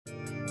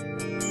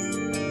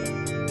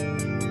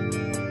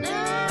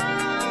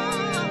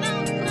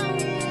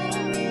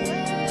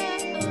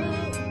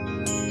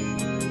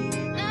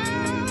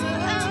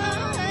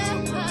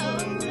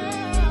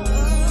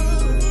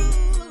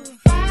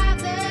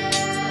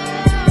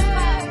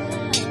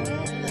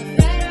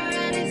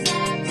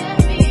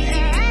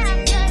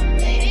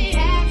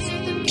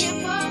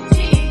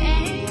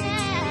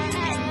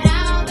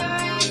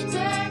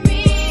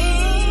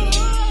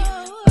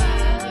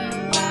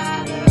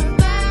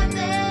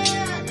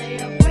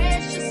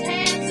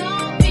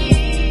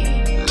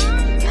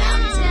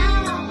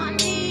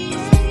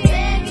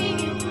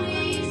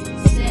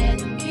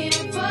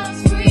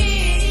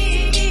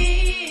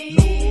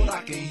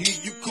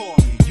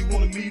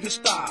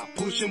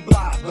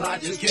but I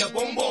just kept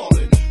on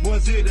balling.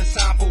 Was it a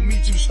sign for me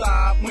to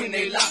stop when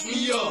they locked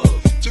me up?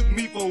 Took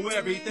me for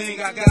everything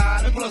I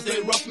got, and plus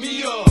they roughed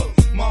me up.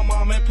 My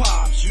mom and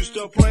pops used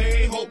to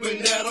pray,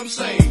 hoping that I'm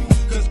safe.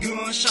 Cause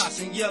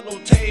gunshots and yellow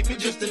tape is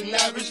just an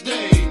average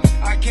day.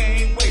 I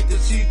can't wait to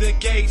see the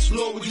gates.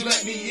 Lord, would you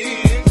let me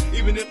in?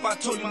 Even if I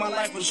told you my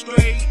life was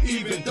straight,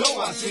 even though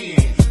I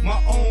sinned.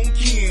 My own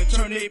kin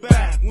turned their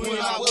back when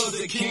I was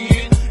a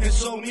kid and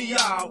sold me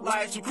out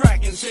like some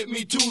crack and sent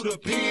me to the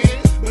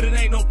pen. But it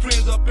ain't no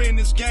friends up in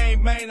this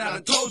game, man, I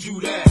done told you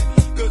that.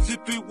 Cause if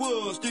it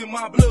was, then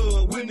my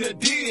blood wouldn't have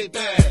did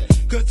that.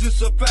 Cause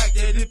it's a fact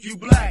that if you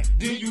black,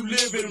 then you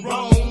living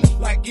wrong.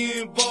 Like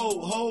in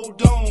vogue,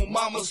 hold on,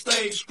 mama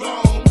stay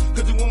strong.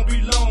 Cause it won't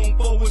be long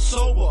before it's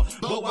over,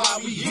 but while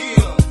we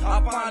here,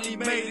 I finally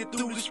made it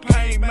through this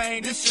pain,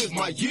 man, this is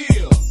my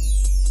year.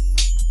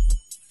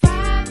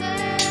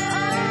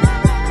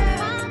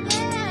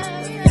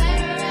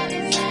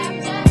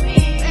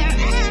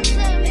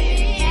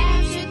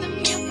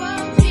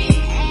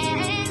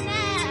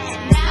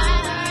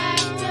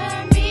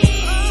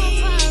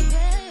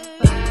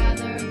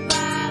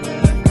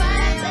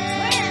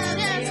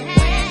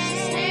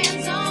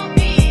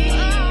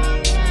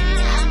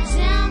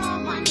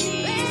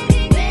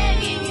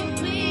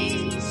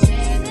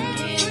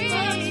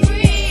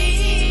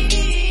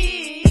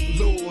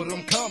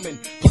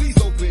 Please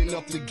open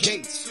up the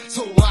gates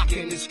so I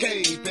can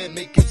escape and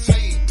make it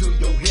safe to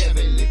your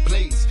heavenly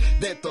place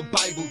that the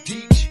Bible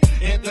teach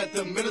and that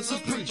the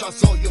ministers preach. I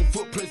saw your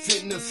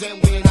footprints in the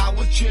sand when I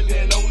was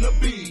chilling on the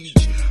beach.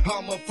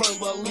 I'm a firm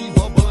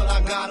believer, but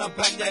I gotta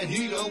back that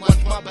heater.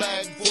 Watch my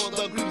bag for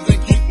the greens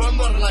that keep on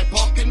running like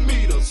parking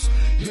meters.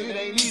 It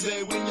ain't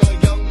easy when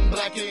you're young,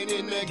 black and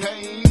in the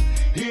game.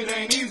 It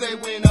ain't easy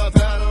when the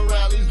battle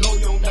rallies know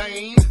your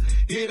name.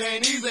 It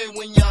ain't easy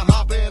when you're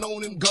hopping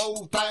on them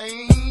gold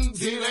things.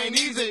 It ain't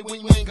easy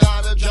when you ain't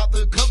gotta drop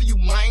the cover, you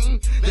man.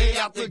 They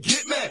out to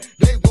get me,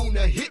 they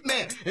wanna hit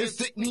me and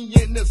stick me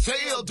in the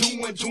cell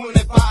doing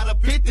 25 to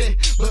 50,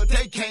 but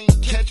they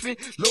can't catch me.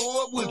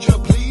 Lord, would you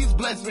please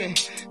bless me?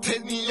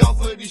 Take me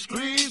off of these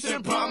streets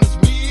and promise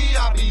me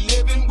I'll be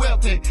living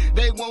wealthy.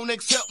 They won't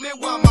accept me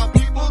while my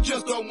people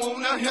just don't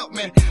wanna help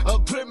me. A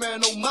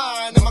criminal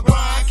mind and my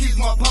grind keeps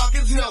my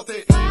pockets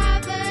healthy.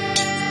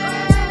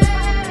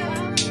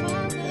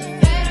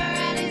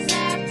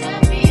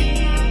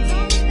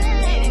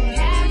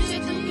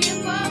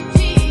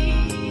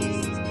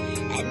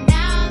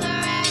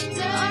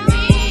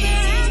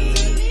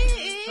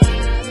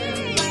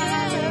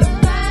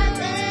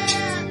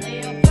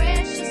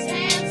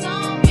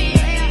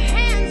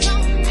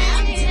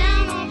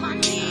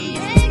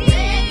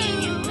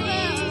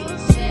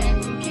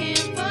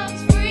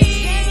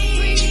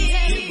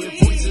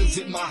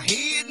 In my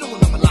head,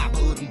 knowing I'm alive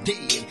but I'm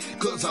dead,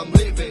 cause I'm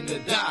living to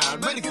die,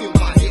 ready to fill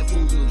my head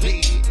full of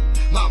lead.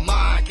 My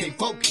mind can't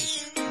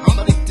focus, I'm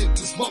addicted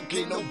to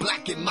smoking, no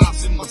black and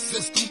mouse in my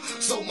system,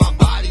 so my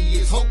body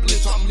is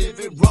hopeless. I'm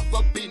living rough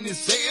up in this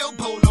cell,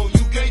 polo,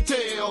 you can't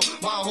tell,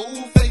 my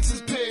whole face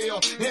is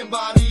pale, and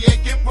body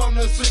aching from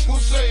the sickle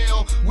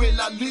cell. Will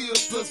I live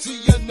to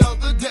see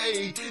another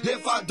day?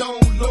 If I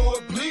don't,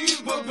 Lord, please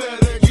prepare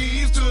the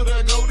keys to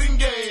the golden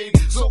gate,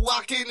 so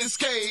I can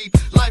escape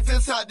life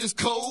inside this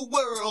cold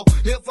world.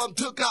 If I'm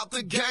took out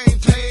the game,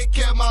 take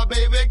care of my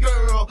baby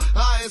girl.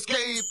 I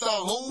escaped the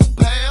whole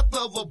path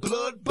of a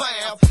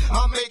bloodbath.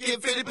 I'm making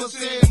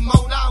 50%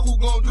 more now, who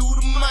gon' do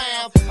the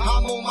math?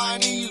 I'm on my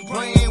knees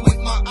praying.